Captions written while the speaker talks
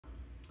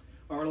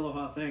All right,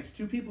 aloha, thanks.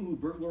 Two people who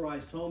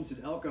burglarized homes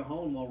in El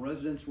Cajon while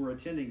residents were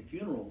attending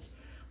funerals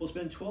will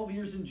spend 12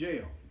 years in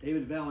jail.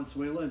 David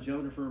Valenzuela and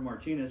Jennifer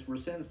Martinez were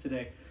sentenced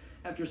today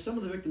after some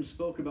of the victims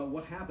spoke about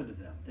what happened to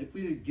them. They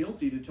pleaded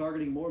guilty to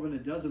targeting more than a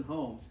dozen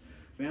homes.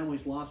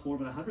 Families lost more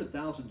than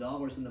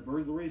 $100,000 in the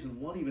burglaries, and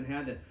one even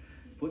had to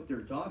put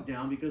their dog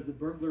down because the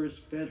burglars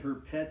fed her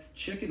pets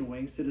chicken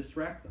wings to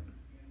distract them.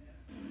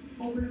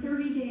 Over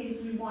 30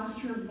 days, we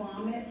watched her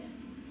vomit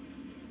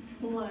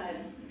blood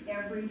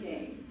every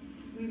day.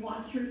 We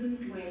watched her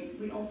lose weight.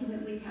 We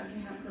ultimately had to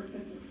have her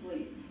put to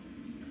sleep.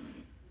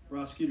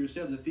 Prosecutors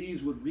said the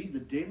thieves would read the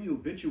daily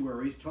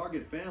obituaries,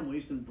 target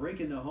families, and break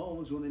into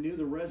homes when they knew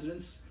the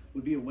residents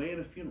would be away at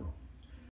a funeral.